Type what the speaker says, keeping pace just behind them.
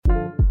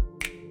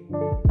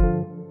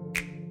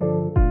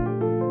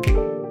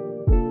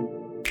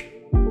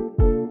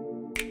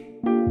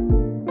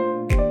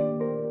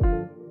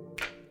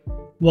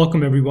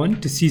Welcome,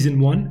 everyone, to Season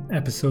 1,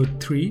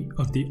 Episode 3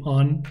 of the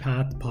On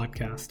Path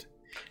podcast.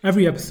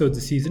 Every episode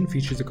this season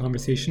features a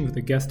conversation with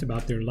a guest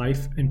about their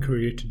life and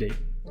career to date,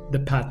 the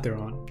path they're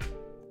on.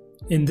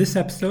 In this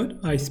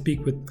episode, I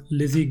speak with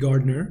Lizzie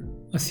Gardner,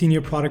 a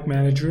senior product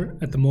manager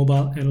at the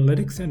mobile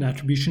analytics and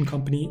attribution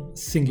company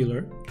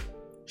Singular.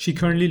 She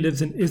currently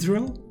lives in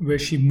Israel, where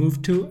she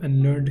moved to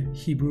and learned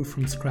Hebrew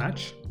from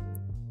scratch.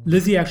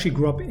 Lizzie actually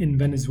grew up in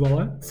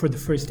Venezuela for the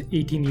first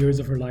 18 years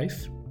of her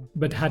life,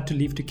 but had to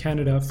leave to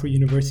Canada for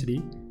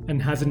university and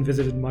hasn't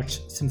visited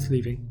much since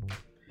leaving.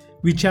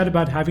 We chat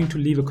about having to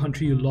leave a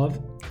country you love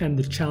and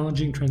the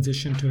challenging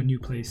transition to a new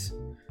place,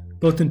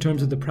 both in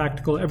terms of the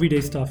practical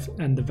everyday stuff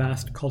and the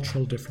vast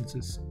cultural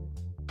differences.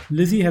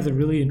 Lizzie has a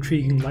really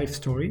intriguing life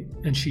story,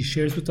 and she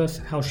shares with us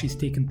how she's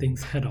taken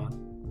things head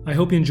on. I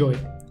hope you enjoy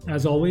it.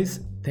 As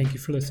always, thank you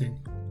for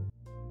listening.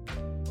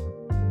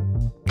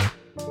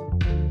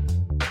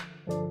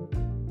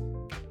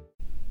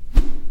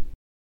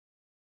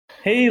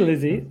 Hey,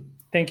 Lizzie.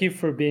 Thank you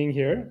for being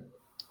here.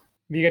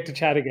 We get to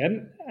chat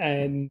again,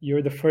 and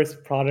you're the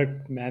first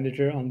product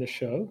manager on the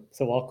show,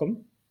 so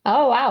welcome.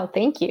 Oh, wow.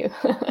 Thank you.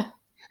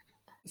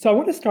 So I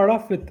want to start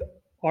off with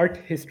art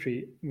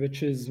history,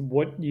 which is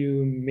what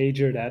you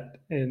majored at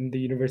in the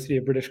University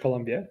of British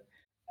Columbia.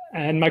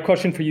 And my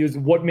question for you is,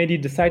 what made you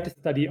decide to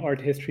study art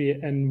history,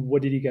 and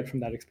what did you get from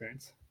that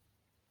experience?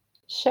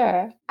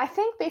 Sure. I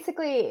think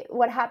basically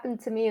what happened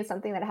to me is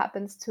something that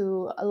happens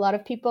to a lot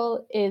of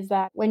people, is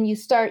that when you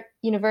start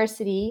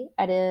university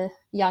at a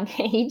young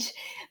age,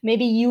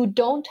 maybe you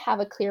don't have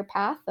a clear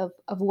path of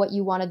what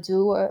you want to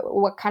do or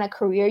what kind of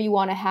career you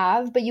want to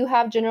have, but you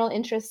have general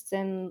interests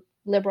in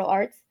liberal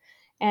arts.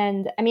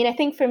 And I mean, I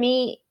think for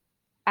me,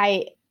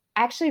 I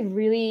actually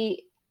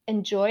really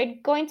enjoyed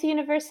going to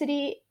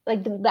university,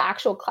 like the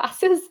actual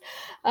classes,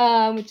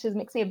 which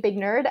makes me a big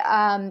nerd.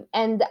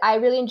 And I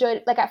really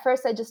enjoyed, like at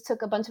first I just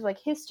took a bunch of like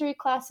history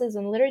classes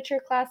and literature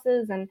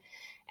classes. And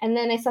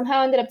then I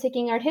somehow ended up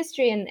taking art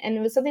history, and it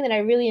was something that I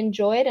really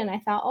enjoyed. And I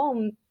thought,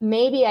 oh,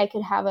 maybe I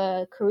could have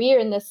a career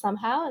in this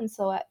somehow. And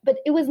so, but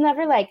it was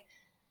never like,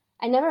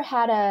 I never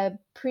had a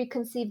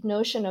preconceived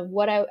notion of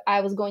what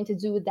I was going to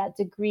do with that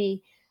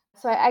degree.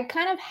 So I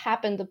kind of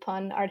happened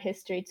upon art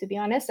history, to be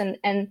honest,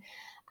 and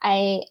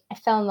I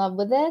fell in love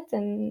with it,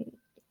 and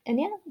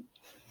yeah.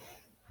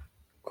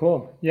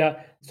 Cool.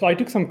 Yeah. So I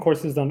took some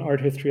courses on art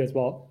history as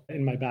well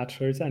in my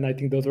bachelor's, and I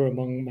think those were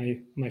among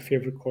my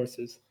favorite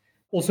courses.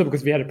 Also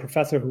because we had a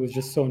professor who was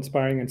just so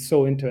inspiring and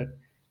so into it.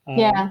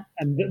 Yeah.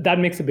 And that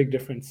makes a big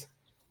difference.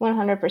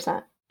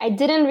 100%. I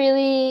didn't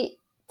really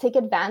take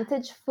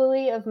advantage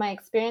fully of my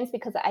experience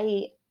because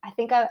I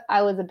think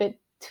I was a bit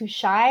too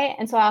shy.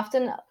 And so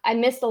often I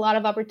missed a lot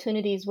of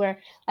opportunities where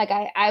like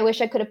I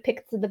wish I could have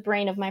picked the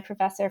brain of my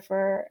professor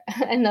for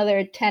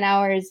another 10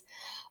 hours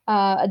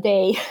a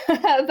day.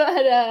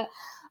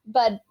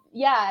 But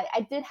yeah,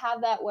 I did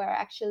have that where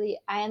actually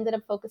I ended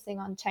up focusing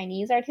on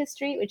Chinese art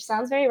history, which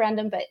sounds very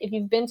random, but if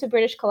you've been to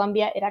British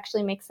Columbia, it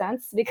actually makes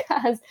sense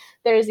because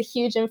there is a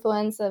huge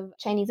influence of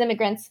Chinese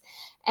immigrants.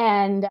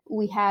 And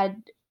we had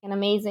an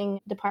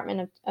amazing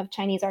department of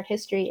Chinese art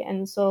history.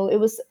 And so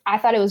I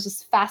thought it was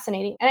just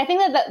fascinating. And I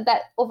think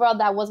that overall,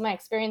 that was my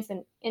experience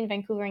in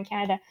Vancouver in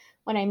Canada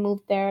when I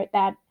moved there,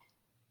 that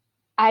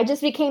I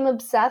just became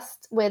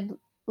obsessed with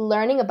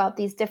learning about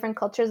these different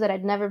cultures that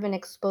I'd never been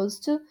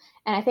exposed to.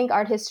 And I think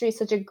art history is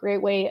such a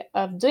great way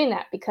of doing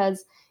that,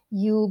 because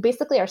you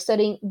basically are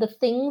studying the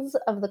things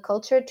of the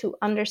culture to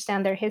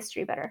understand their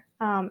history better.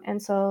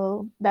 And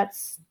so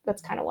that's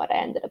kind of what I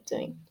ended up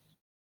doing.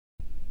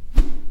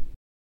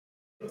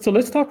 So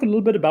let's talk a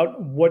little bit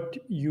about what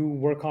you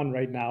work on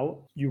right now.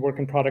 You work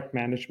in product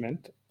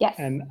management. Yes.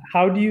 And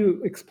how do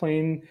you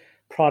explain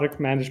product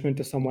management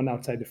to someone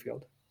outside the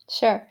field?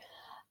 Sure.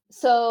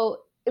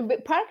 So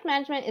product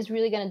management is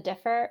really going to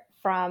differ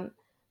from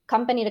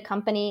company to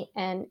company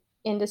and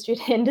industry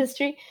to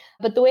industry.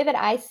 But the way that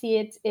I see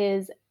it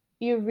is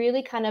you're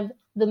really kind of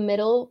the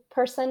middle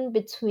person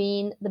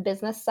between the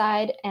business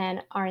side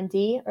and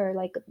R&D, or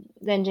like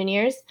the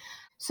engineers.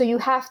 So you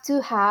have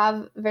to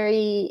have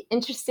very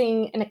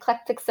interesting and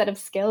eclectic set of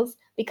skills,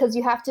 because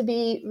you have to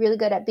be really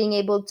good at being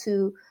able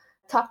to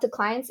talk to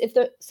clients.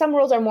 Some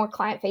roles are more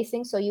client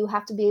facing, so you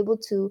have to be able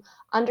to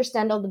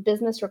understand all the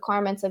business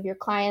requirements of your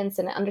clients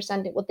and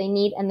understand what they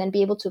need, and then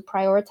be able to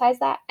prioritize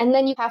that. And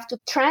then you have to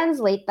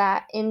translate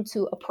that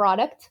into a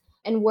product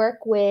and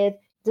work with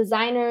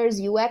designers,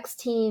 UX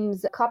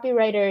teams,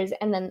 copywriters,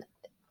 and then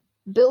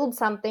build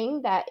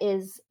something that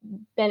is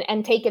then,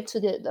 and take it to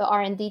the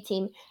R&D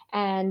team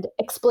and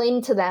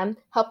explain to them,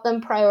 help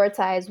them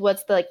prioritize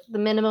what's the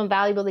minimum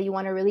valuable that you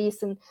want to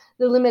release, and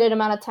the limited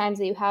amount of times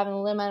that you have, and the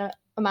limited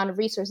amount of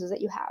resources that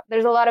you have.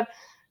 There's a lot of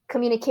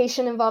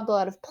communication involved, a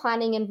lot of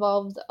planning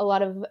involved, a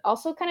lot of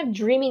also kind of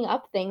dreaming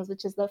up things,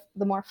 which is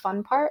the more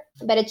fun part.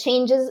 But it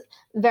changes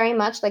very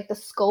much, like the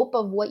scope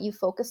of what you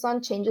focus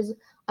on changes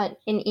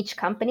in each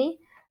company.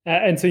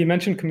 And so you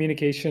mentioned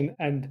communication,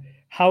 and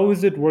how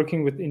is it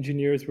working with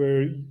engineers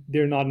where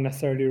they're not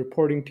necessarily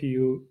reporting to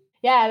you?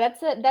 Yeah,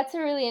 that's a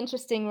really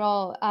interesting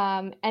role,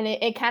 and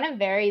it kind of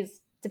varies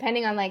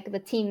depending on like the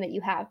team that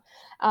you have,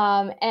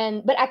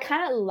 and but I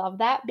kind of love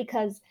that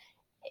because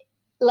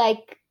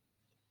like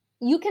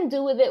you can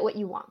do with it what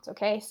you want.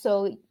 Okay,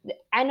 so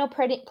I know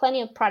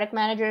plenty of product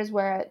managers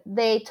where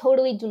they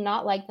totally do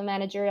not like the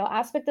managerial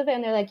aspect of it,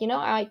 and they're like,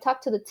 I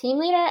talk to the team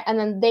leader, and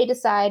then they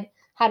decide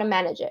how to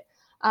manage it.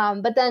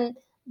 But then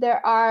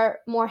there are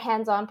more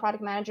hands-on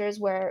product managers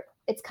where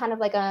it's kind of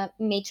like a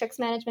matrix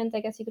management,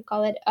 I guess you could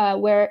call it,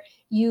 where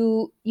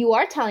you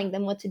are telling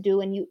them what to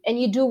do, and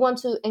you do want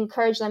to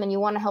encourage them, and you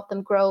want to help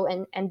them grow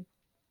and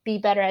be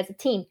better as a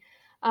team.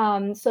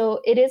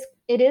 So it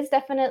is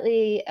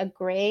definitely a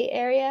gray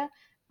area.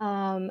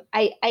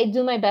 I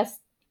do my best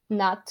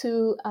not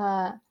to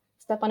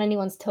step on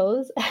anyone's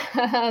toes,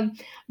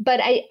 but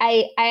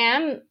I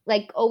am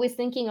like always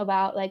thinking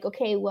about like,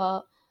 okay,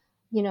 well,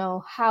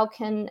 how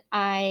can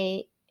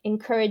I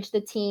encourage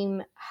the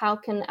team? How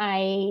can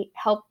I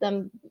help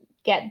them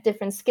get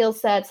different skill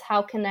sets?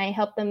 How can I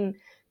help them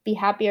be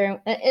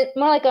happier?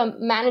 More like a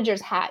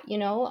manager's hat,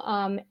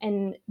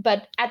 and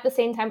but at the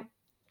same time,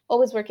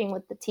 always working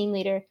with the team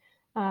leader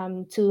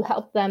to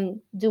help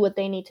them do what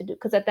they need to do.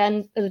 Because at the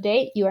end of the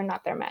day, you are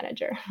not their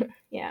manager.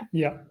 Yeah.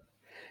 Yeah.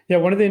 Yeah.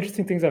 One of the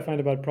interesting things I find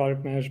about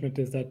product management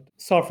is that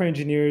software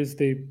engineers,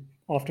 they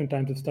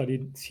oftentimes have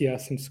studied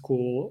CS in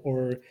school,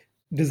 or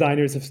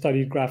designers have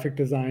studied graphic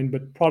design,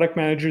 but product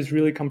managers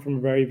really come from a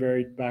very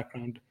varied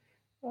background.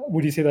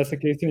 Would you say that's the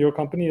case in your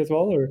company as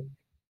well, or?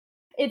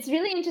 It's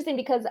really interesting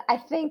because I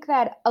think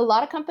that a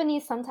lot of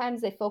companies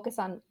sometimes they focus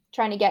on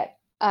trying to get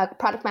a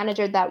product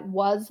manager that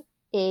was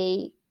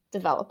a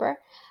developer.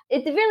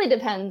 It really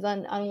depends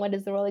on what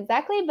is the role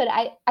exactly, but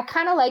I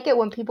kind of like it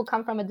when people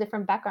come from a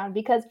different background,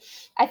 because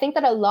I think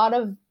that a lot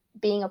of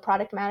being a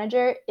product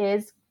manager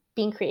is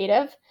being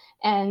creative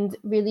and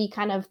really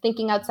kind of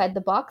thinking outside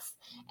the box.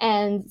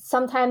 And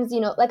sometimes,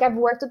 like I've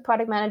worked with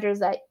product managers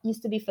that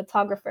used to be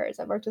photographers.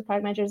 I've worked with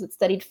product managers that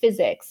studied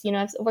physics.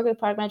 I've worked with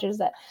product managers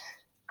that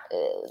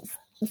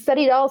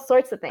studied all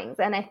sorts of things.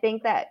 And I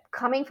think that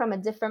coming from a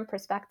different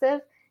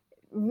perspective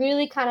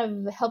really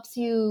kind of helps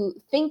you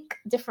think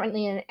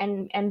differently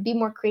and be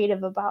more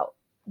creative about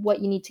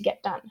what you need to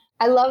get done.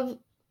 I love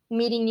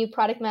meeting new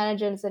product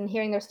managers and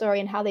hearing their story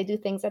and how they do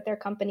things at their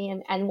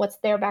company, and what's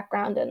their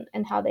background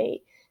and how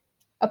they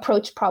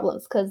approach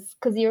problems.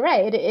 Because you're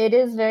right, it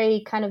is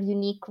very kind of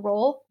unique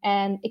role,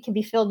 and it can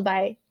be filled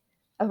by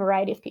a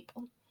variety of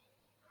people.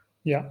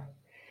 Yeah.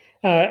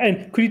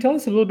 And could you tell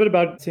us a little bit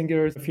about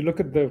Singular? If you look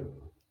at the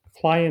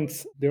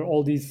clients, there are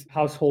all these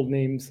household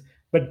names,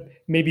 but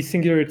maybe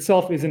Singular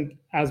itself isn't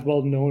as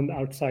well known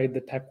outside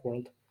the tech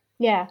world.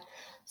 Yeah.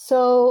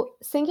 So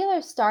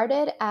Singular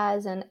started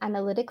as an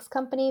analytics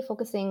company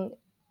focusing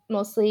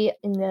mostly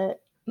in the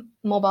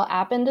mobile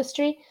app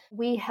industry.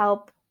 We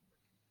help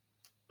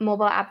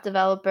mobile app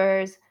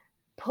developers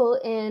pull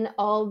in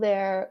all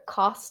their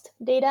cost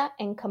data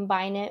and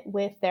combine it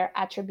with their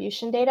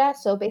attribution data.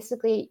 So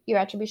basically, your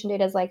attribution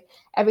data is like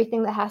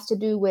everything that has to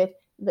do with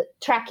the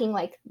tracking,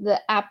 like the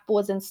app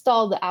was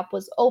installed, the app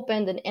was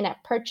opened, an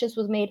in-app purchase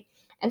was made.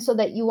 And so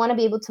that you want to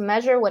be able to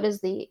measure what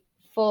is the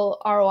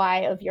full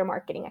ROI of your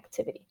marketing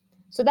activity.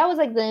 So that was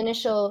like the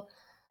initial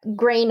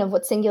grain of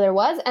what Singular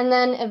was. And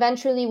then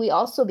eventually we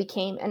also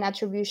became an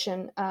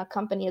attribution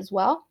company as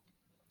well.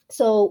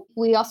 So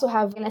we also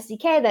have an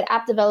SDK that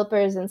app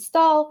developers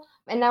install,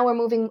 and now we're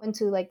moving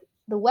into like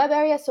the web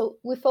area. So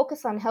we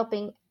focus on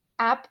helping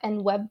app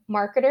and web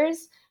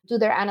marketers do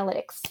their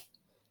analytics.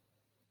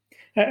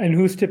 And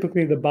who's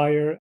typically the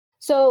buyer?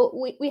 So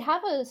we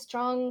have a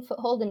strong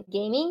foothold in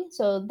gaming.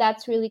 So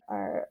that's really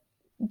our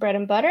bread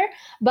and butter.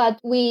 But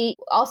we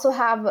also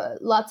have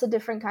lots of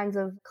different kinds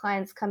of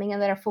clients coming in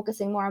that are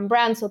focusing more on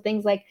brands. So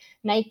things like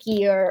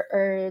Nike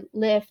or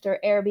Lyft or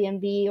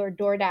Airbnb or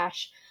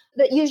DoorDash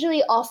that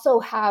usually also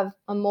have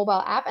a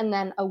mobile app and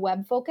then a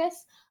web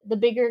focus. The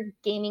bigger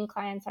gaming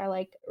clients are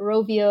like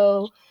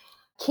Rovio,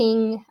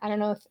 King. I don't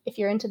know if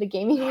you're into the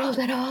gaming world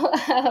at all,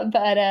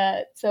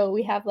 but so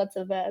we have lots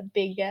of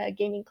big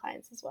gaming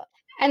clients as well.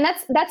 And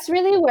that's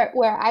really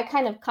where I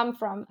kind of come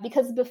from,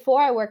 because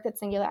before I worked at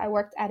Singular, I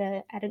worked at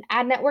an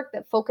ad network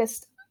that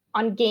focused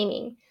on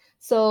gaming.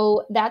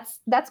 So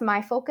that's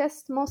my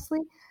focus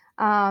mostly.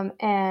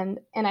 And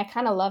I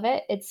kind of love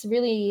it. It's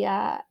really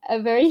a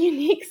very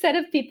unique set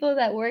of people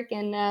that work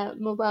in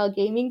mobile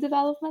gaming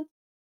development.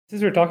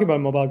 Since we're talking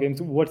about mobile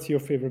games, what's your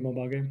favorite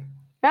mobile game?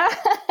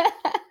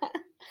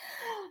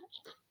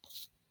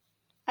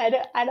 I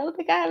don't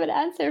think I have an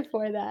answer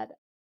for that.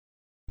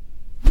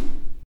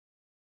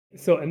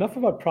 So enough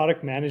about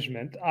product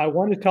management. I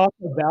want to talk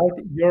about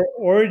your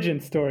origin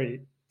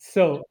story.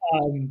 So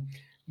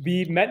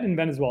we met in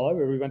Venezuela,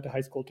 where we went to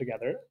high school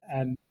together.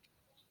 And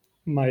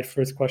my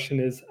first question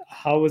is,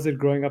 how was it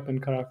growing up in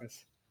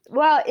Caracas?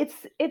 Well, it's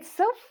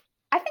so,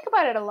 I think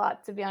about it a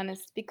lot, to be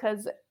honest,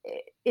 because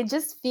it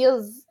just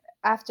feels,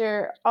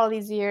 after all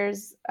these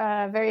years,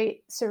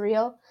 very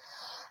surreal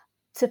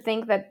to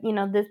think that,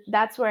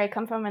 that's where I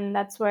come from and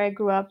that's where I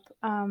grew up.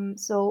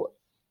 So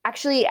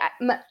Actually,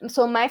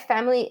 so my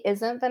family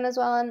isn't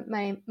Venezuelan.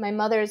 My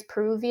mother is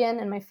Peruvian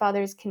and my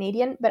father is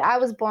Canadian. But I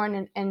was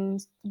born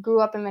and grew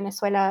up in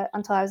Venezuela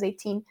until I was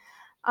 18.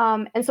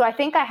 And so I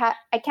think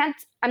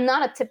I'm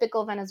not a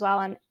typical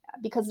Venezuelan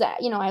because,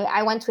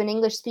 I went to an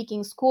English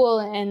speaking school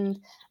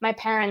and my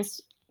parents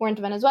weren't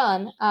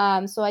Venezuelan.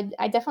 So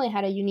I definitely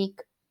had a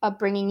unique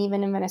upbringing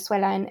even in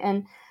Venezuela.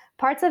 And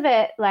parts of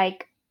it,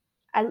 like,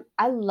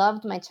 I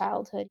loved my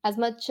childhood as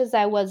much as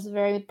I was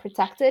very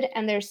protected.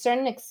 And there's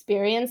certain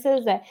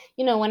experiences that,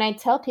 when I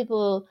tell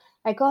people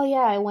like, oh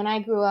yeah, when I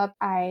grew up,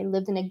 I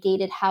lived in a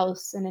gated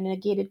house and in a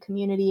gated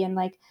community. And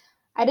like,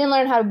 I didn't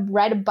learn how to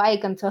ride a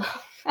bike until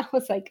I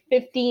was like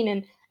 15.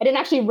 And I didn't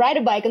actually ride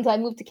a bike until I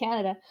moved to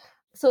Canada.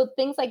 So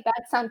things like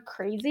that sound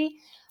crazy,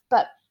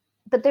 but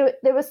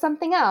there was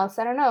something else.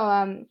 I don't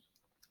know.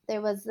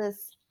 There was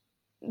this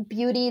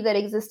beauty that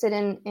existed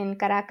in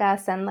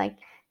Caracas, and like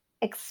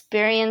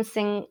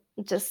experiencing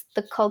just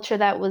the culture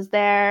that was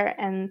there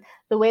and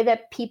the way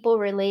that people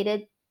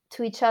related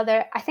to each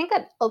other. I think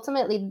that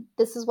ultimately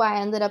this is why I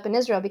ended up in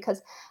Israel,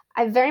 because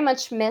I very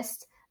much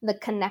missed the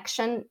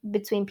connection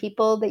between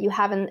people that you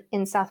have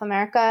in South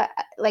America.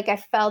 Like, I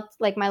felt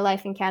like my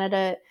life in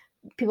Canada,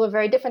 people are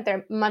very different.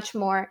 They're much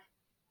more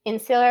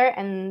insular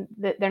and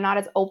they're not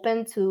as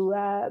open to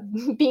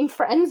being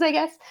friends, I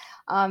guess.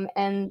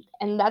 And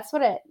that's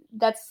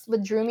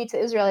what drew me to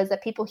Israel, is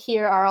that people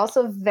here are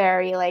also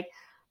very like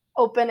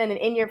open and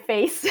in your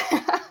face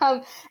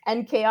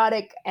and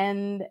chaotic,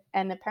 and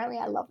apparently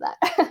I love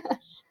that.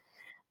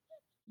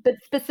 But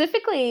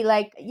specifically,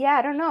 like, yeah,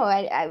 I don't know.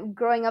 I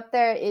growing up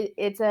there,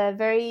 it's a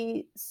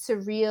very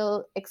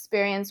surreal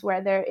experience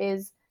where there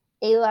is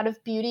a lot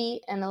of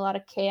beauty and a lot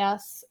of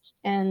chaos,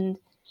 and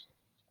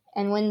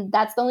when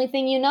that's the only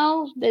thing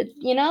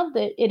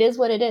that it is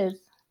what it is.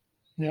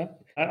 Yeah,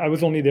 I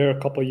was only there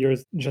a couple of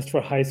years just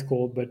for high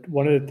school, but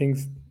one of the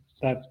things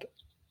that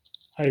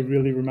I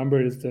really remember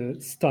is the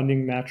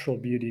stunning natural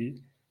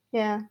beauty.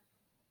 Yeah.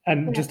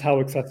 And just how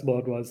accessible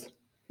it was.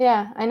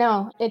 Yeah, I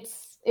know.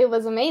 It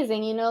was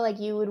amazing, like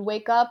you would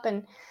wake up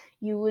and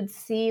you would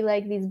see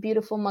like these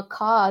beautiful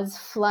macaws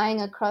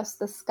flying across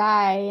the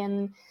sky,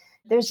 and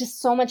there's just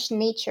so much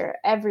nature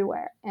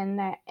everywhere. And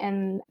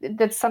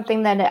that's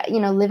something that,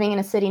 living in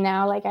a city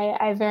now, like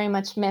I very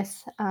much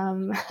miss.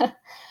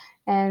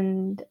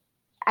 And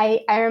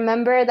I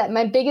remember that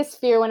my biggest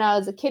fear when I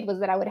was a kid was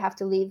that I would have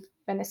to leave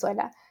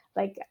Venezuela.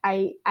 Like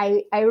I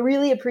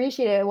really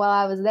appreciated it while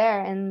I was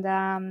there, and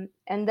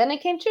then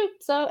it came true.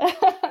 So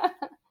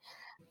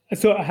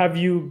have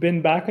you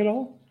been back at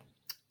all?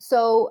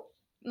 So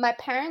my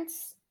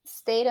parents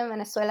stayed in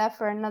Venezuela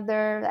for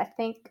another, I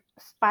think,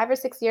 5 or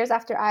 6 years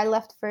after I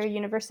left for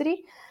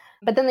university,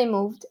 but then they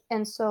moved,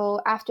 and so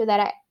after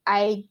that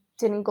I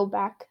didn't go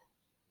back.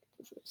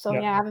 So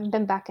yeah, I haven't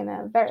been back in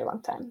a very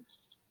long time.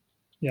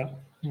 Yeah.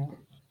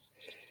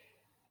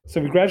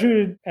 So we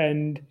graduated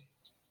and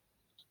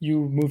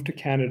you moved to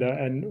Canada.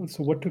 And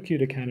so what took you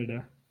to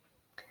Canada?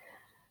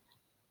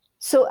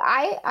 So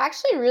I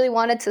actually really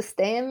wanted to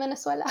stay in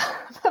Venezuela,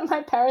 but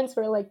my parents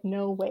were like,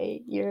 no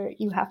way,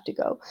 you have to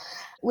go,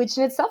 which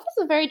in itself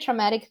is a very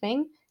traumatic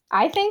thing,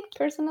 I think,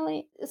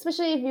 personally,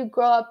 especially if you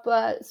grow up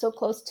so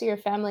close to your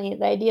family.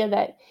 The idea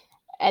that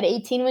at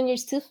 18, when you're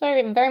still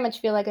very much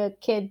feel like a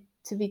kid,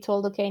 to be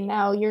told, okay,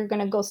 now you're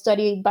going to go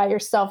study by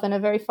yourself in a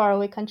very far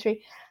away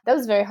country, that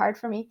was very hard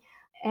for me.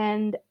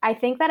 And I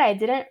think that I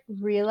didn't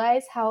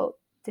realize how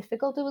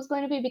difficult it was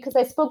going to be because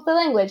I spoke the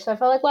language. So I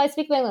felt like, well, I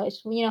speak the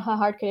language. How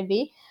hard could it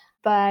be?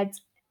 But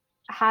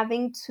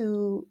having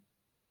to,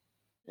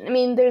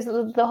 there's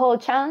the whole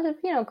challenge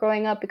of,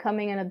 growing up,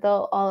 becoming an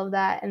adult, all of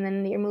that. And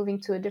then you're moving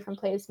to a different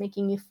place,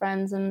 making new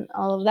friends and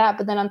all of that.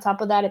 But then on top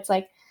of that, it's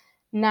like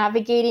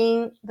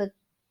navigating the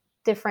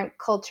different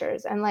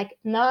cultures and like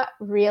not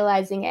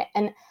realizing it.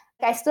 And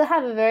I still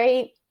have a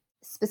very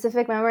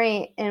specific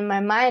memory in my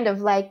mind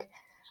of like,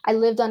 I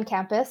lived on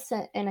campus,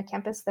 in a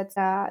campus that's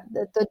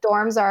the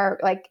dorms are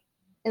like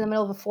in the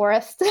middle of a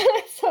forest.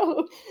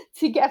 So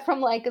to get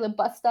from like the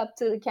bus stop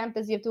to the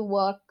campus, you have to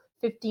walk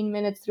 15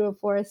 minutes through a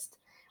forest,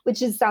 which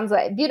sounds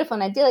like beautiful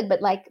and idyllic,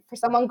 but like for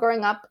someone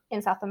growing up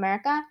in South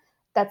America,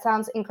 that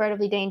sounds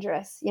incredibly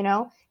dangerous,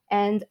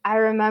 And I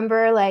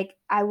remember like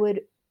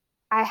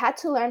I had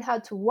to learn how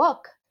to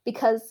walk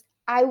because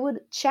I would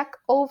check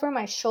over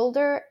my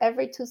shoulder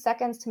every 2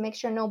 seconds to make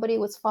sure nobody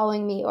was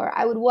following me, or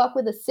I would walk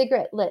with a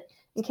cigarette lit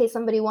in case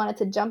somebody wanted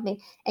to jump me.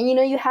 And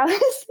you have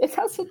this, it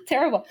sounds so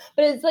terrible,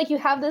 but it's like you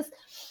have this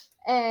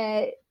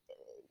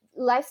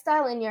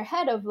lifestyle in your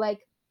head of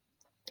like,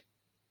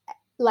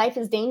 life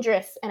is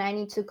dangerous and I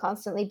need to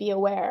constantly be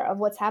aware of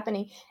what's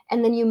happening.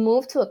 And then you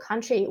move to a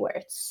country where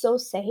it's so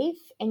safe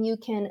and you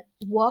can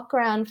walk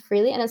around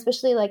freely. And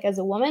especially like as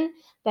a woman,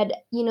 that,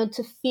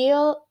 to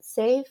feel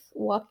safe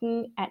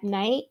walking at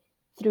night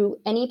through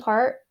any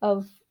part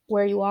of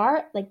where you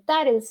are, like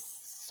that is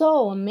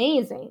so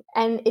amazing.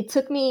 And it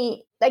took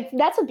me, like,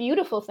 that's a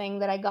beautiful thing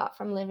that I got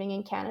from living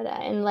in Canada.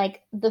 And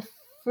like the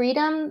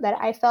freedom that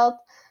I felt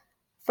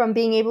from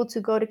being able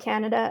to go to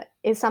Canada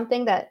is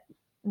something that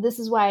this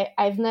is why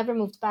I've never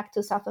moved back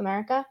to South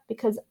America,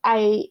 because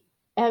I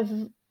have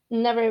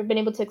never been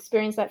able to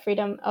experience that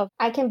freedom of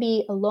I can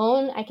be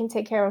alone, I can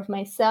take care of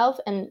myself,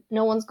 and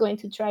no one's going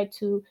to try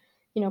to,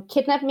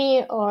 kidnap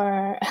me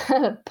or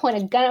point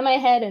a gun at my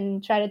head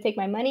and try to take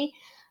my money.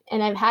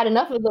 And I've had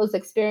enough of those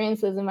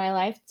experiences in my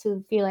life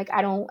to feel like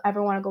I don't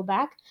ever want to go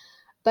back.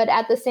 But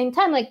at the same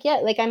time, like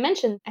I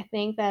mentioned, I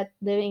think that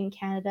living in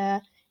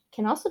Canada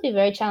can also be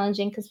very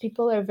challenging because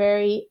people are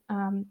very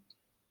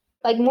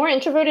more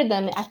introverted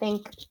than I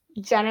think,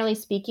 generally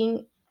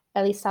speaking,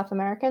 at least South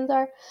Americans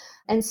are.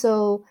 And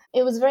so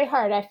it was very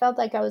hard. I felt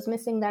like I was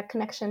missing that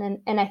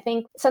connection. And I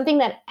think something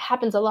that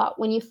happens a lot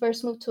when you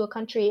first move to a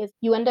country is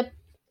you end up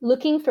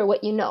looking for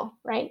what you know,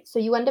 right? So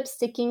you end up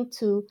sticking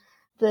to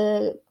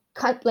the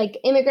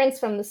immigrants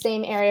from the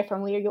same area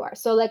from where you are.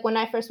 So like when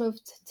I first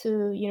moved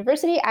to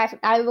university,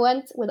 I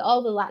went with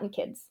all the Latin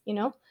kids,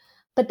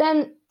 but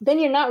then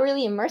you're not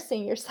really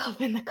immersing yourself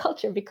in the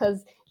culture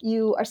because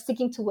you are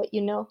sticking to what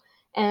you know.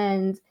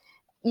 And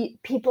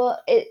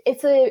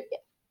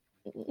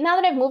now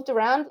that I've moved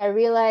around, I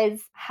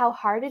realize how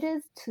hard it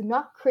is to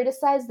not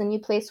criticize the new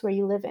place where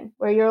you live in,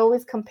 where you're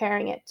always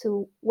comparing it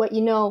to what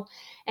you know.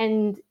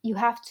 And you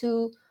have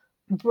to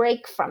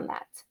break from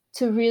that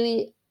to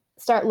really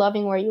start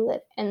loving where you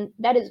live. And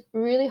that is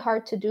really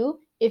hard to do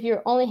if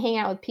you're only hanging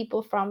out with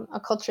people from a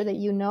culture that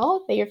you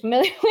know, that you're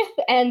familiar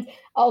with, and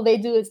all they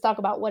do is talk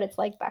about what it's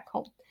like back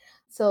home.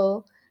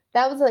 So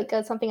that was like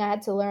something I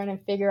had to learn and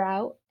figure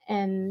out.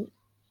 And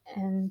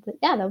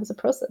yeah, that was a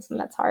process, and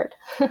that's hard.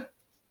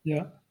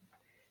 Yeah.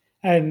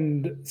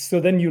 And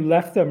so then you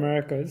left the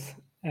Americas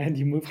and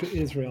you moved to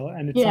Israel,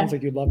 and it sounds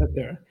like you love it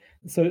there.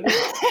 So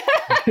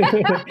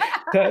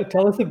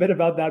tell us a bit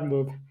about that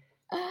move.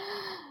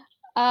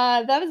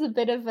 That was a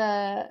bit of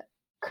a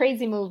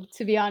crazy move,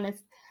 to be honest.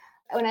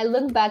 When I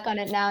look back on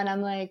it now, and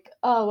I'm like,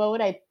 oh, what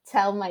would I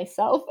tell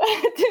myself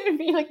to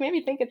be like,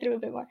 maybe think it through a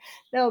bit more.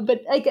 No,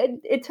 but like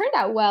it turned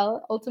out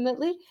well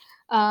ultimately.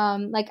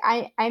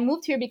 I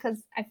moved here because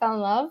I fell in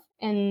love,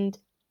 and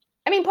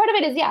I mean, part of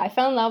it is, I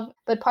fell in love,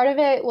 but part of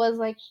it was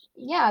like,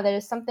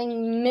 there's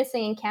something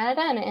missing in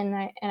Canada, and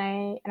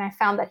I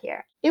found that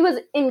here. It was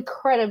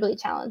incredibly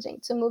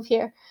challenging to move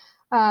here,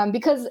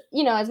 because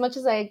as much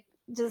as I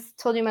just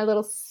told you my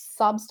little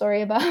sob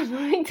story about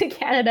moving to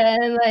Canada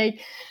and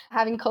like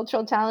having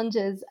cultural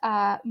challenges,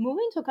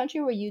 moving to a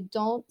country where you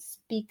don't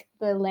speak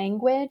the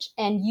language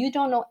and you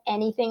don't know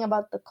anything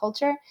about the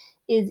culture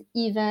is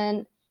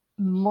even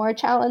more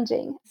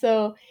challenging.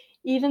 So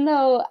even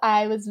though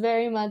I was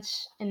very much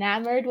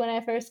enamored when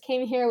I first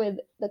came here with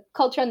the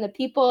culture and the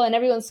people, and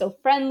everyone's so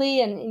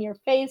friendly and in your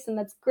face, and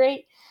that's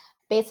great,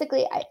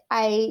 basically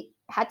I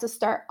had to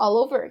start all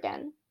over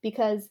again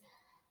because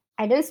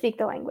I didn't speak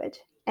the language.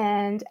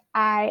 And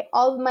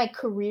all of my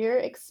career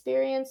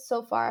experience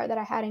so far that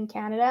I had in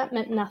Canada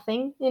meant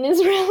nothing in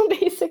Israel,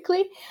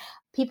 basically.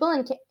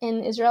 People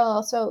in Israel are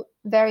also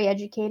very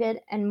educated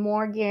and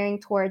more gearing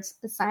towards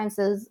the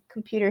sciences,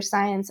 computer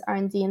science,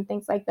 R&D, and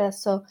things like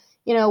this. So,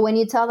 when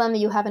you tell them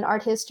you have an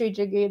art history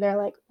degree, they're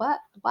like, what?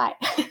 Why?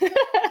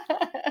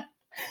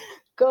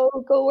 Go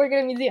work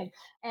at a museum.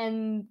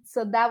 And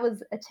so that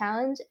was a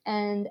challenge.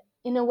 And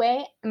in a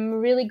way, I'm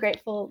really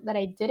grateful that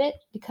I did it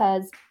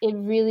because it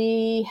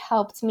really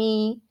helped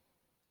me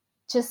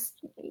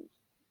just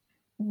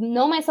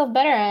know myself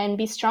better and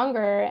be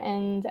stronger.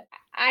 And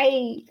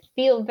I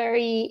feel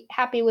very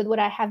happy with what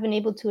I have been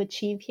able to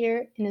achieve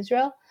here in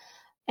Israel.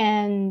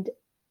 And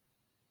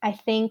I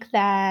think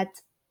that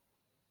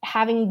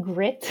having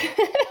grit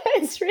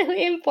is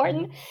really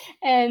important.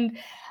 And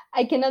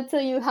I cannot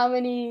tell you how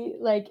many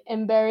like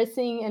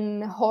embarrassing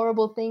and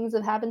horrible things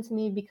have happened to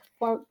me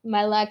before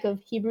my lack of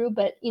Hebrew.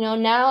 But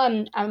now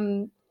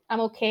I'm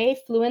okay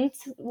fluent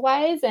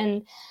wise,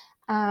 and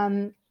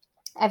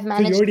I've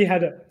managed. So you already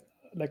had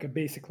a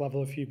basic level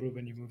of Hebrew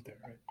when you moved there,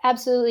 right?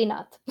 Absolutely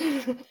not.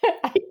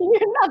 I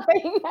knew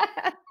nothing.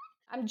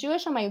 I'm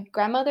Jewish on my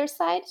grandmother's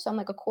side, so I'm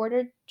like a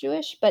quarter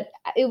Jewish. But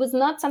it was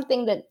not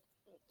something that,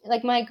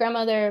 like, my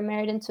grandmother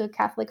married into a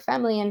Catholic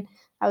family, and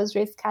I was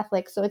raised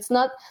Catholic. So it's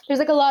not, there's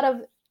like a lot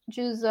of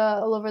Jews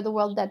all over the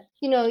world that,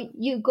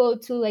 you go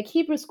to like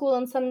Hebrew school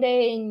on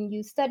Sunday and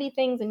you study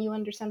things and you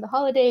understand the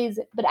holidays,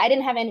 but I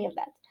didn't have any of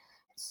that.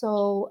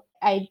 So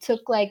I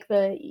took like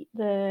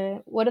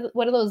the what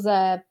are those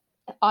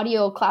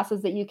audio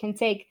classes that you can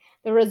take,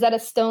 the Rosetta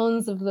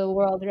Stones of the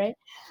world, right?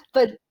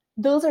 But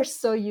those are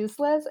so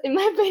useless. In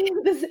my opinion,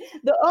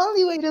 the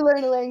only way to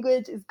learn a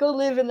language is go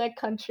live in that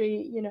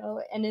country,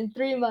 and in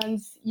 3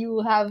 months you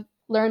will have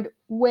learned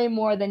way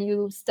more than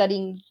you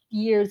studying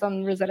years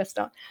on Rosetta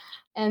Stone.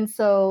 And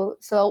so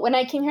when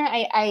I came here,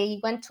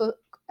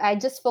 I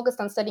just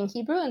focused on studying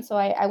Hebrew. And so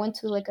I went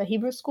to like a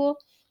Hebrew school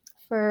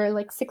for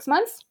like 6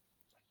 months.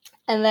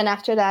 And then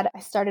after that, I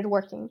started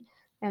working.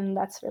 And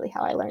that's really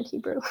how I learned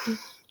Hebrew.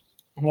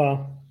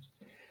 Wow.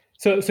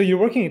 So you're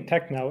working in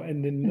tech now,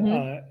 and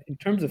in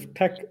terms of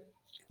tech,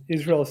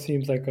 Israel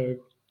seems like a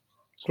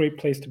great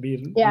place to be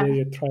in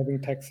a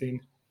thriving tech scene.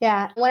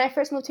 Yeah. When I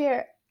first moved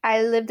here,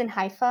 I lived in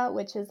Haifa,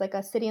 which is like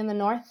a city in the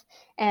north,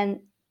 and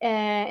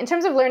in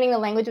terms of learning the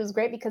language, it was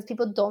great because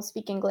people don't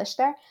speak English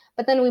there.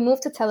 But then we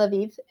moved to Tel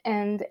Aviv,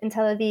 and in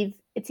Tel Aviv,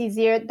 it's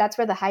easier. That's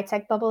where the high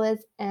tech bubble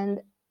is.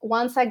 And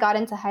once I got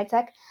into high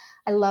tech,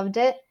 I loved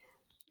it.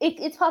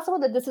 It's possible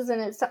that this is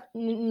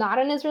not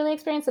an Israeli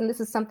experience, and this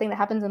is something that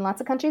happens in lots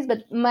of countries.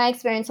 But my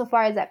experience so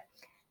far is that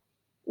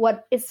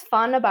what is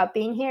fun about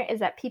being here is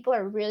that people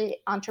are really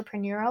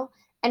entrepreneurial,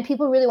 and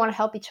people really want to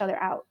help each other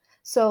out.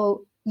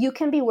 So you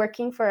can be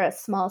working for a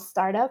small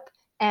startup,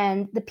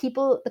 and the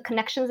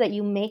connections that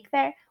you make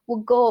there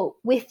will go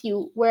with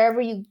you wherever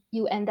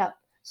you end up.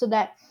 So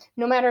that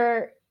no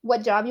matter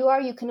what job you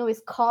are, you can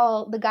always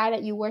call the guy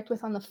that you worked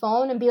with on the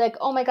phone and be like,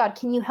 oh my God,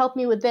 can you help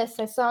me with this?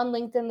 I saw on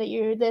LinkedIn that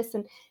you're this.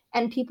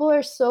 And people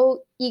are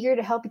so eager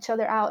to help each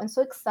other out and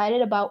so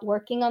excited about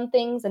working on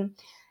things. And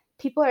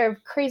people are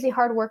crazy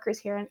hard workers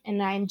here.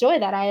 And I enjoy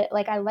that. I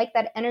like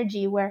that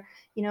energy where,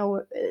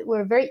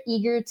 we're very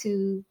eager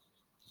to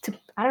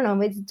I don't know,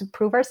 maybe to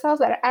prove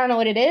ourselves. I don't know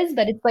what it is,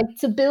 but it's like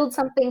to build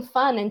something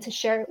fun and to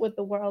share it with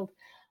the world.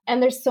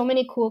 And there's so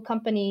many cool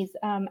companies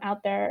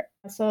out there.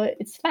 So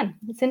it's fun.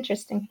 It's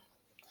interesting.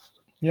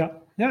 Yeah.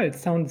 It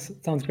sounds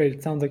great.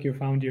 It sounds like you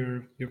found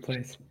your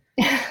place.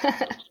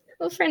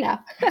 Well, for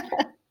now.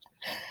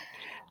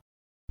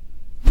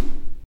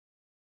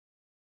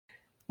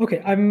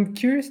 Okay, I'm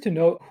curious to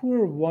know who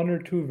are one or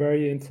two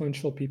very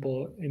influential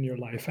people in your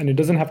life, and it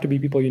doesn't have to be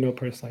people you know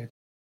personally.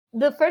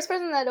 The first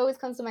person that always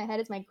comes to my head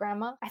is my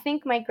grandma. I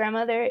think my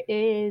grandmother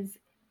is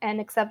an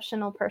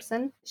exceptional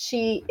person.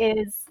 She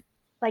is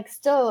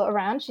still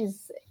around.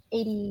 She's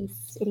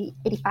 85,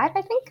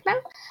 I think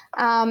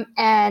now.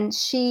 And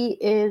she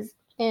is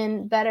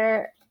in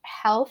better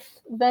health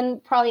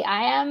than probably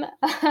I am.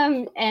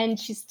 And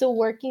she's still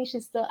working.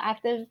 She's still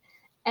active.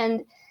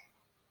 And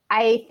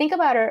I think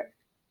about her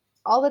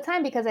all the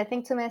time because I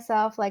think to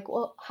myself,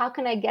 well, how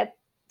can I get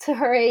to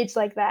her age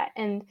like that?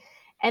 And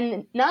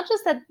not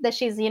just that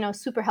she's,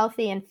 super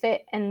healthy and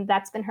fit, and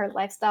that's been her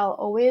lifestyle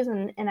always.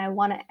 And I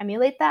want to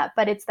emulate that,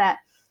 but it's that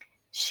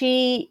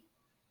she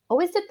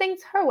always did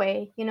things her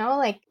way,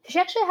 she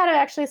actually had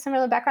a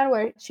similar background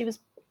where she was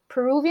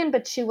Peruvian,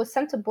 but she was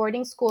sent to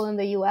boarding school in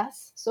the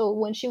US. So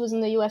when she was in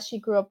the US, she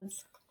grew up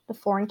as the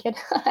foreign kid.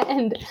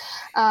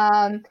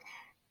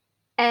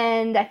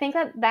 And I think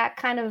that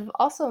kind of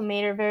also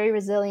made her very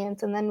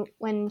resilient. And then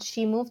when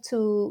she moved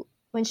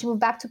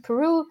back to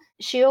Peru,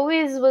 she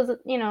always was,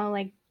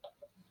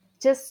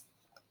 just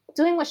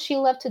doing what she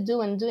loved to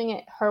do and doing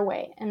it her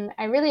way. And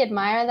I really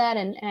admire that.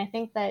 And I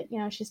think that,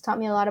 she's taught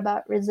me a lot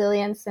about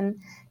resilience and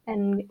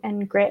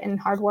grit and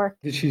hard work.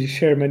 Did she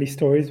share many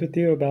stories with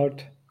you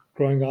about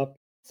growing up?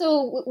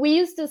 So we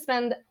used to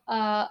spend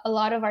a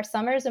lot of our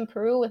summers in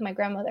Peru with my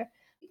grandmother,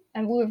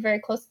 and we were very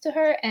close to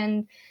her.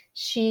 And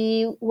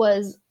she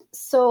was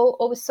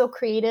always so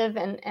creative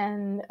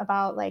and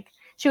about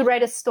she would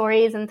write us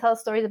stories and tell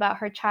us stories about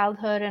her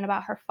childhood and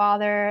about her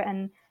father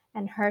and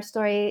her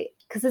story,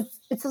 because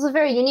it's also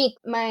very unique.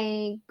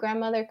 My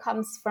grandmother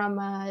comes from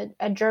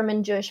a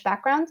German Jewish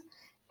background,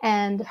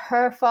 and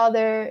her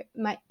father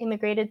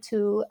immigrated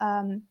to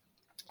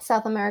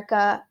South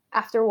America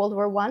after World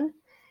War I.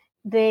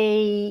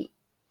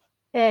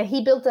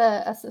 He built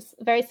a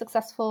very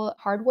successful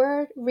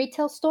hardware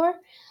retail store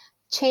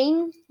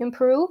chain in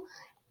Peru,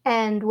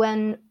 and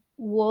when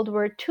World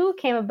War II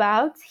came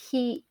about,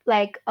 a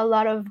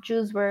lot of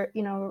Jews were,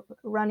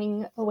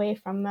 running away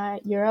from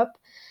Europe,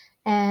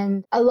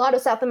 and a lot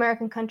of South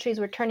American countries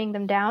were turning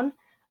them down.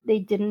 They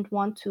didn't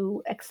want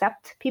to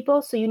accept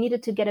people, so you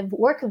needed to get a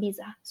work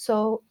visa.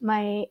 So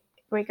my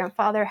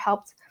great-grandfather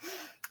helped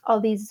all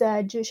these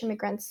Jewish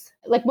immigrants,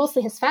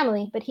 mostly his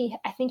family, but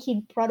I think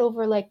he brought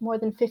over more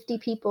than 50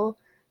 people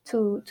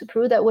to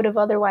Peru that would have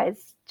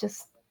otherwise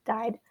just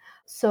died.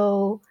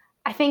 So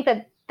I think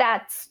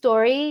that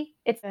story,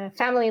 it's a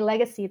family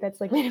legacy that's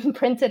been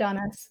imprinted on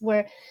us,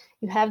 where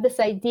you have this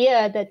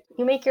idea that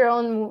you make your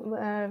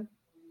own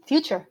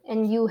future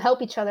and you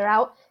help each other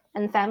out,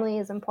 and family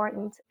is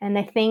important. And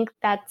I think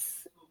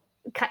that's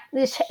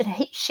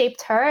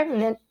shaped her,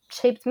 and it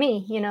shaped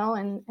me,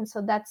 and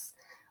so that's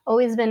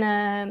always been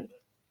a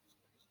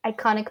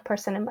iconic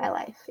person in my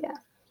life. Yeah.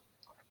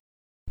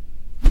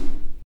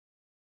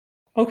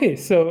 Okay,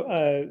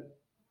 so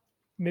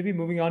maybe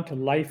moving on to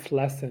life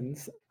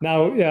lessons.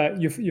 Now,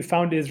 you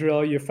found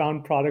Israel, you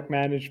found product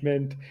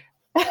management.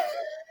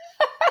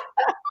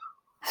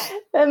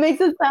 That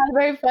makes it sound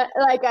very fun,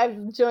 like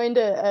I've joined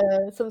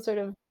some sort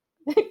of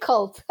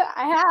cult.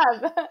 I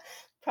have.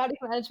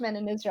 Product management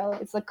in Israel,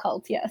 it's a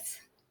cult, yes.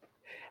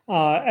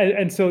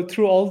 And so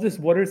through all this,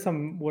 what are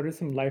some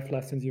life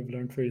lessons you've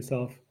learned for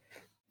yourself?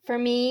 For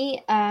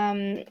me,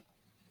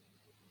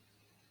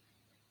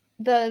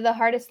 the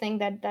hardest thing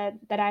that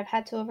I've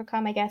had to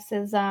overcome, I guess,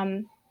 is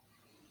I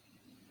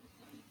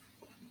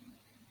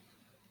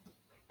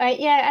don't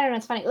know,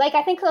 it's funny.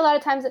 I think a lot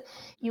of times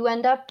you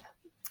end up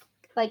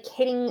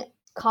hitting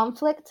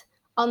conflict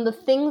on the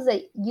things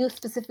that you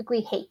specifically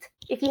hate.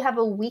 If you have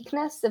a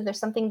weakness, if there's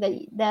something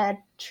that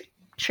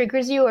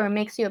triggers you or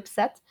makes you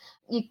upset,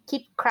 you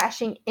keep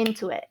crashing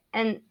into it.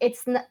 And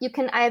it's not, you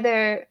can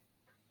either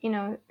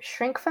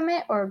shrink from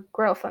it or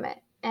grow from it.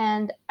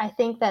 And I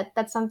think that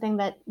that's something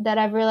that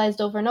I've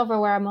realized over and over,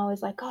 where I'm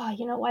always like, oh,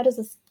 why does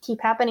this keep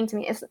happening to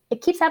me?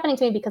 It keeps happening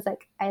to me because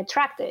like I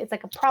attract it. It's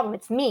like a problem.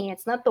 It's me.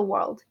 It's not the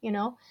world.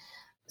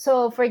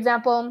 So, for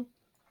example,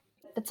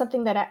 that's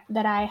something that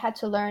I had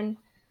to learn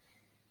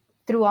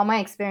through all my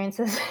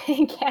experiences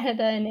in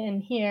Canada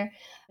and here,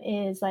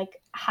 is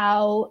like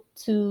how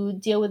to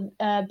deal with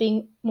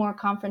being more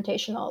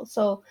confrontational.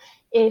 So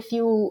if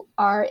you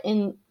are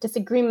in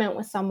disagreement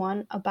with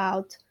someone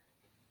about,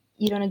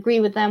 you don't agree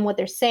with them, what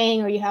they're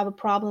saying, or you have a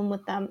problem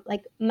with them,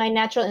 like my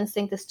natural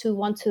instinct is to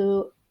want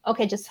to,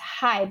 okay, just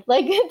hide,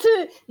 like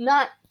to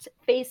not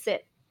face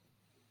it,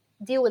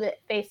 deal with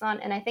it face on.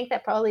 And I think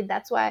that probably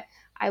that's why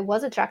I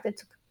was attracted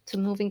to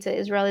moving to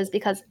Israel, is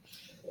because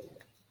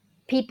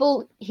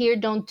people here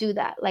don't do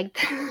that.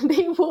 Like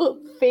they will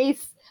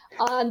face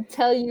on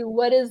tell you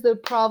what is the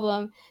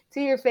problem to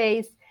your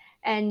face,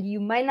 and you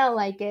might not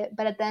like it,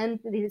 but at the end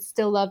they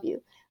still love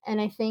you. And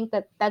I think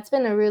that that's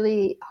been a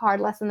really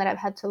hard lesson that I've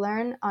had to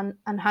learn on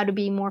how to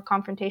be more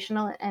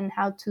confrontational and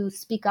how to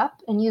speak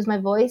up and use my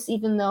voice,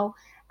 even though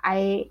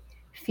I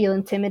feel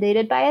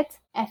intimidated by it.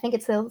 I think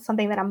it's still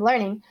something that I'm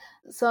learning.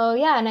 So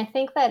yeah, and I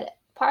think that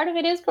part of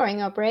it is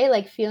growing up, right?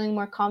 Like feeling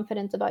more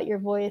confident about your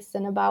voice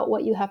and about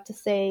what you have to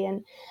say.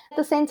 And at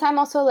the same time,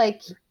 also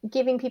like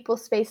giving people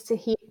space to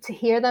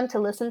hear them, to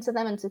listen to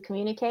them, and to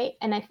communicate.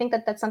 And I think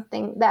that that's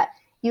something that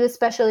you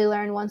especially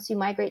learn once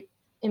you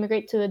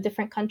immigrate to a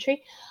different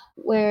country,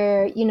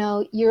 where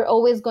you're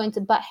always going to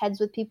butt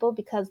heads with people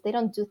because they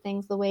don't do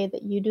things the way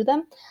that you do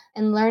them.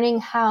 And learning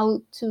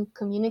how to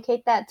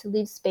communicate that, to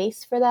leave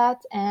space for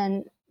that,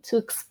 and to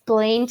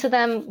explain to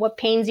them what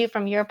pains you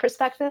from your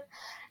perspective,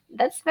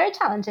 that's very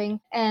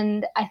challenging.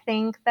 And I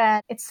think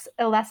that it's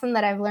a lesson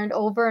that I've learned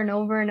over and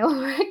over and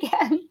over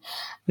again.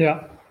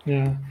 Yeah.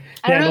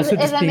 I don't know also if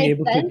just that being makes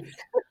able sense.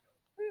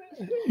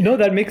 No,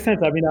 that makes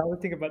sense. I mean, I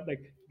would think about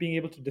like being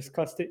able to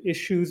discuss the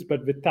issues,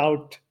 but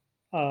without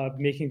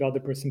making the other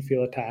person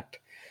feel attacked.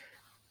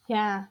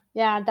 Yeah,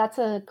 that's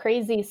a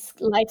crazy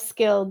life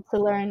skill to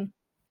learn.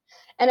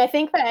 And I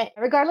think that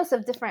regardless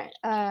of different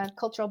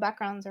cultural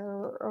backgrounds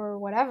or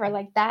whatever,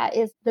 like that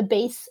is the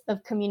base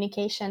of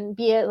communication,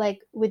 be it like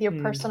with your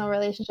personal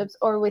relationships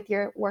or with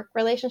your work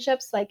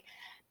relationships, like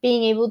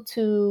being able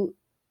to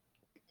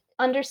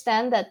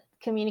understand that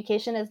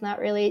communication is not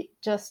really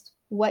just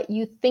what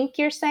you think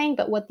you're saying,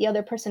 but what the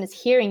other person is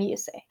hearing you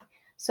say.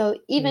 So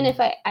even if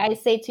I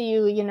say to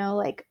you,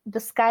 like the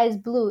sky is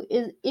blue,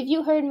 if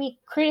you heard me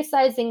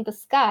criticizing the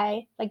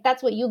sky, like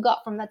that's what you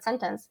got from that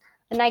sentence,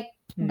 and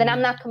then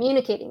I'm not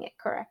communicating it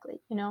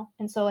correctly,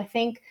 And so I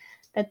think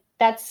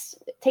that's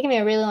taken me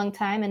a really long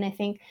time. And I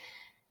think,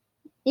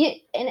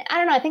 and I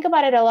don't know, I think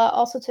about it a lot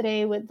also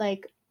today with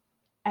like,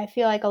 I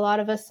feel like a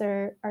lot of us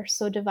are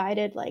so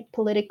divided, like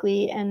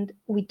politically, and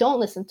we don't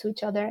listen to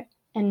each other,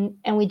 and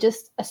we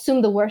just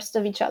assume the worst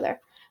of each other.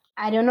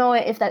 I don't know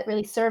if that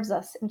really serves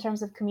us in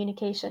terms of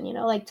communication,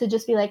 like to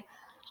just be like,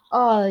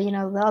 oh,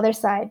 the other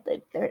side,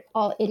 they're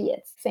all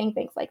idiots, saying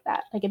things like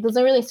that. Like it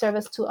doesn't really serve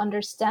us to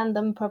understand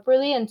them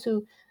properly and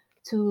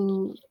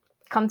to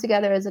come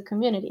together as a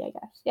community, I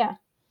guess.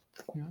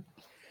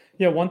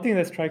 Yeah, one thing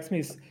that strikes me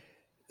is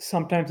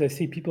sometimes I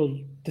see people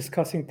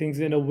discussing things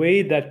in a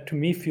way that to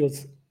me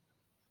feels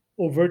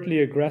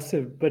overtly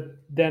aggressive, but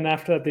then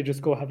after that they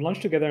just go have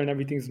lunch together and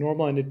everything's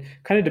normal. And it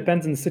kind of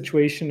depends on the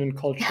situation and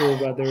culture,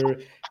 whether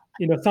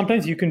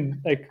sometimes you can,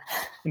 like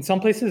in some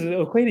places it's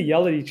okay to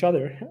yell at each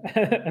other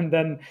and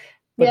then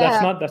but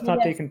that's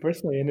not taken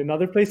personally, and in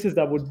other places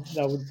that would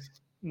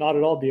not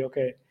at all be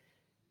okay.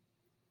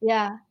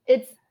 Yeah,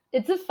 it's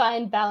a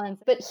fine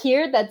balance, but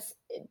here that's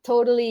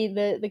totally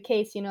the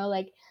case.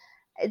 Like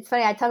it's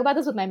funny, I talk about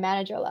this with my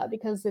manager a lot,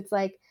 because it's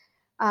like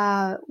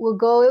we'll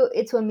go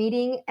into a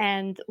meeting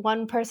and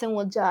one person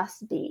will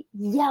just be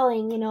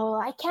yelling,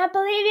 I can't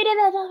believe you did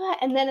that.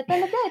 And then at the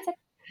end of the day, it's like,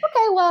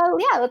 okay, well,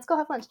 yeah, let's go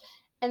have lunch.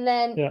 And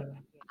then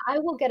I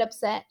will get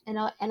upset and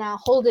I'll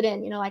hold it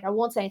in, like I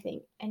won't say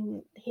anything.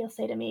 And he'll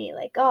say to me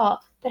like, oh,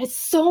 that is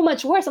so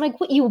much worse. I'm like,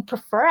 what, you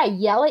prefer I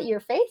yell at your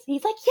face? And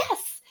he's like,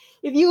 yes,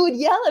 if you would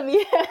yell at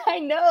me, I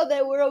know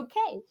that we're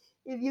okay.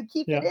 If you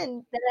keep it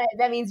in, then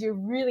that means you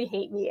really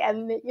hate me.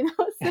 And,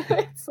 so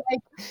it's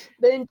like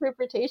the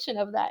interpretation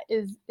of that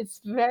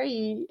it's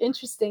very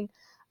interesting.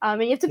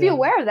 And you have to be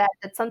aware of that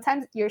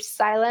sometimes your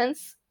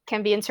silence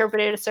can be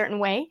interpreted a certain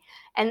way.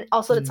 And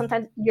also that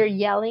sometimes your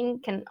yelling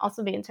can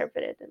also be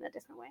interpreted in a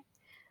different way.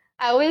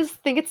 I always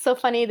think it's so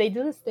funny. They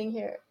do this thing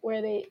here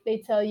where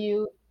they tell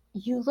you,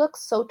 you look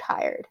so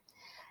tired.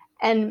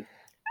 And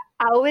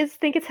I always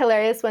think it's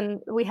hilarious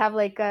when we have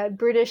like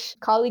British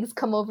colleagues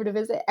come over to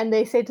visit and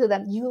they say to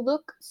them, you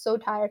look so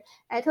tired.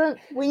 And I tell them,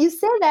 when you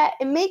say that,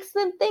 it makes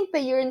them think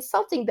that you're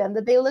insulting them,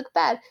 that they look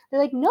bad. They're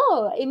like,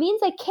 no, it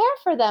means I care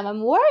for them.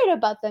 I'm worried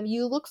about them.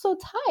 You look so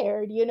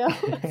tired,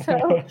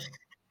 So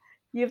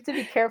you have to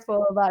be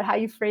careful about how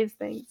you phrase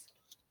things.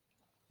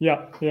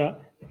 Yeah.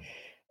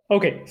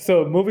 Okay,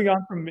 so moving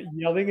on from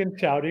yelling and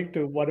shouting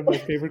to one of my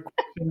favorite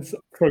questions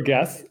for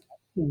guests.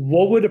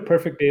 What would a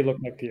perfect day look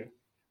like to you?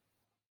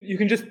 You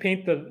can just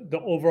paint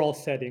the overall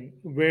setting.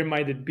 Where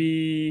might it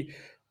be?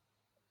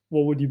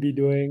 What would you be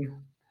doing?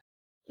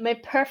 My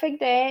perfect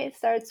day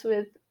starts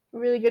with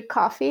really good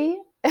coffee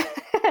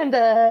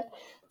and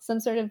some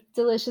sort of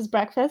delicious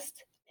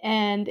breakfast.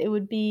 And it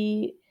would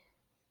be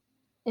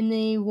in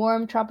a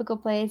warm tropical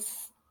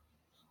place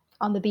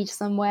on the beach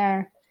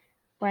somewhere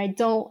where I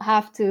don't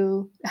have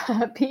to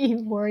be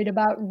worried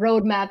about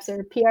roadmaps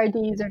or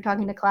PRDs or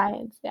talking to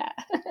clients. Yeah.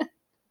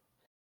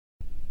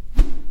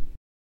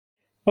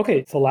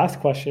 Okay, so last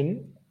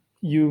question.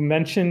 You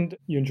mentioned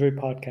you enjoy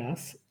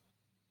podcasts.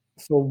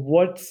 So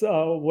what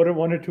are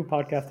one or two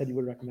podcasts that you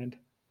would recommend?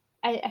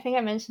 I think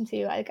I mentioned to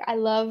you, I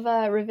love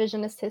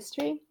Revisionist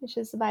History, which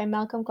is by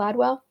Malcolm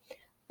Gladwell.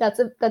 That's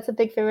a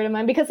big favorite of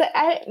mine because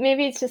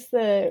maybe it's just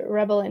the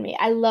rebel in me.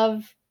 I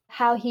love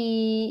how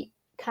he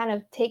kind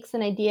of takes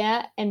an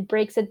idea and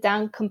breaks it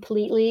down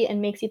completely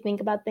and makes you think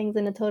about things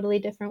in a totally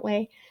different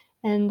way.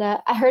 And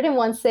I heard him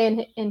once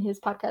say in his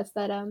podcast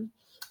that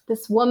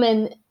this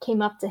woman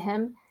came up to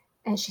him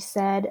and she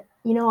said,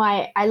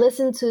 I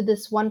listened to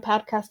this one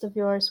podcast of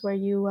yours where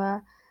you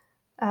were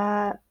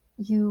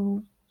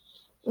talking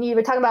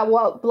about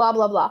what blah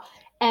blah blah,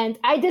 and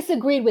I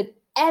disagreed with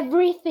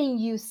everything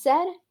you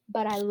said,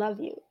 but I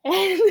love you. And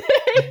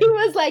he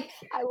was like,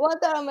 I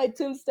want that on my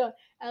tombstone.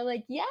 I'm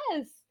like,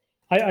 yes.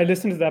 I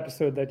listened to the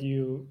episode that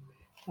you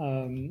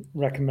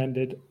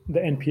recommended, the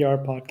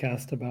NPR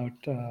podcast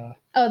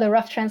about the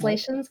rough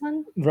translations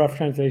one. Rough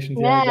translations,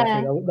 yeah,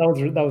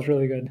 exactly. That was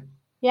really good.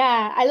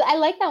 Yeah, I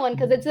like that one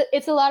because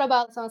it's a lot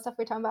about some of the stuff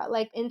we're talking about,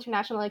 like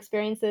international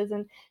experiences.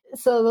 And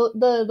so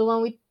the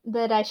one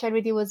that I shared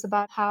with you was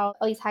about how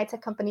all these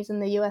high-tech companies in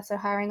the US are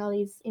hiring all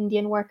these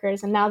Indian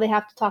workers, and now they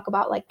have to talk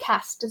about like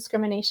caste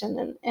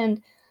discrimination,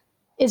 and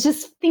it's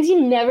just things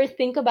you never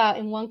think about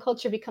in one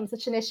culture become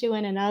such an issue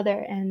in another.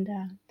 And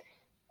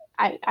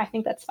I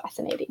think that's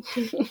fascinating.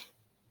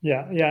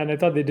 Yeah, and I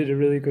thought they did a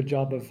really good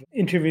job of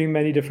interviewing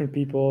many different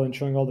people and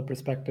showing all the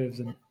perspectives.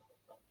 And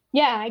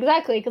yeah,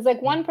 exactly. Because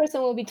like one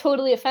person will be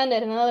totally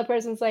offended and another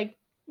person's like,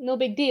 no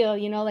big deal,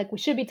 like we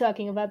should be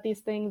talking about these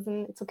things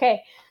and it's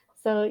okay.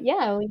 So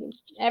yeah,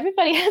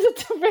 everybody has a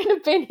different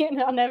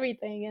opinion on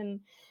everything,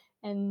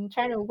 and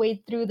trying to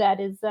wade through that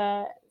is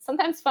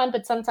sometimes fun,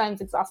 but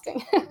sometimes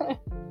exhausting.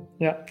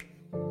 Yeah.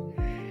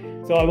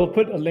 So I will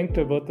put a link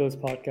to both those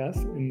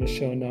podcasts in the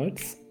show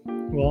notes.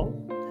 Well,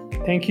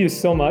 thank you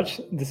so much.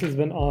 This has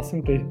been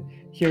awesome to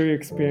hear your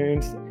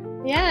experience.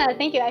 Yeah,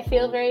 thank you. I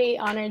feel very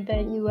honored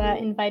that you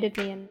invited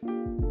me in.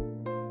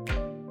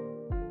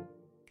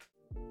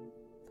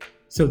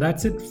 So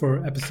that's it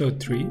for episode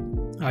 3.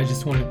 I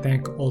just want to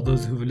thank all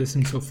those who've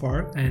listened so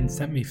far and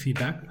sent me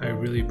feedback. I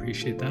really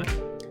appreciate that.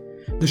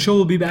 The show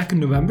will be back in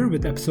November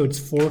with episodes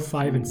 4,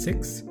 5, and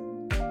 6.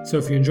 So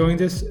if you're enjoying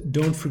this,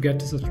 don't forget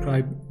to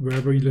subscribe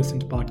wherever you listen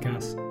to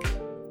podcasts.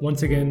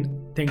 Once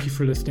again, thank you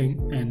for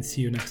listening and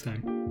see you next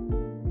time.